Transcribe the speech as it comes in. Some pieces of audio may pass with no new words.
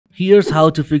Here's how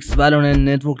to fix Valorant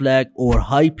network lag or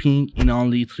high ping in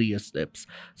only 3 steps.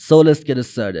 So let's get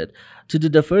started. To do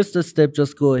the first step,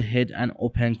 just go ahead and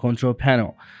open control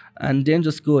panel and then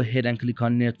just go ahead and click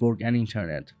on network and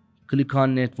internet. Click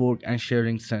on network and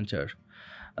sharing center.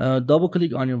 Double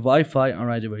click on your Wi-Fi and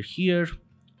right over here.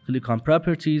 Click on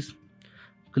properties.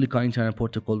 Click on internet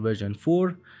protocol version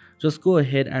 4. Just go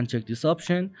ahead and check this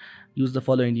option. Use the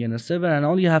following DNS server, and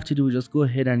all you have to do is just go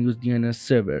ahead and use DNS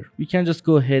server. You can just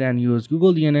go ahead and use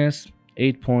Google DNS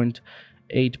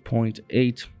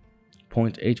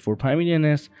 8.8.8.8 for primary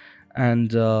DNS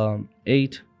and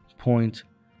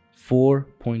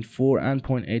 8.4.4 and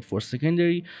 0.8 for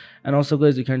secondary. And also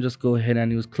guys, you can just go ahead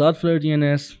and use Cloudflare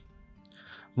DNS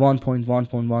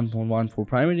 1.1.1.1 for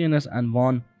primary DNS and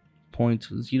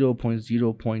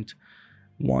 1.0.0.1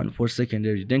 for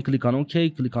secondary. Then click on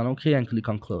OK, and click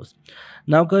on close.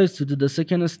 Now guys, to do the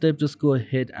second step, just go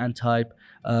ahead and type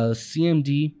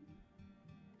CMD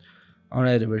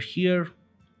right over here.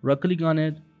 Right click on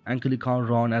it and click on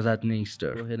run as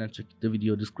administrator. Go ahead and check the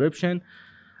video description.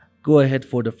 Go ahead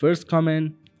for the first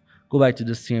comment. Go back to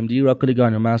the CMD, right click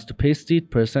on your mouse to paste it,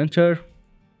 press enter.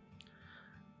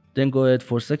 Then go ahead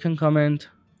for second comment,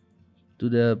 do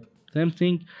the same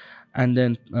thing, and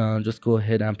then just go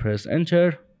ahead and press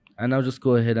enter. And now just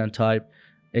go ahead and type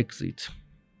exit.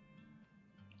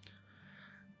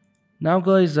 Now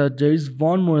guys, there is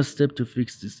one more step to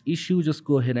fix this issue. Just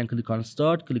go ahead and click on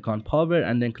start, click on power,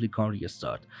 and then click on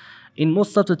restart. In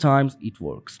most of the times it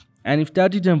works. And if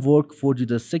that didn't work for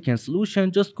the second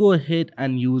solution, just go ahead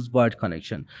and use wired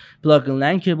connection. Plug a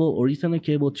LAN cable or Ethernet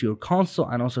cable to your console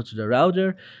and also to the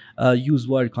router. Use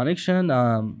wired connection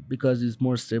because it's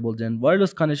more stable than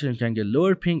wireless connection. You can get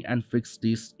lower ping and fix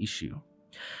this issue.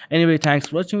 Anyway, thanks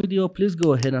for watching the video. Please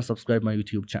go ahead and subscribe my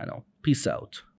YouTube channel. Peace out.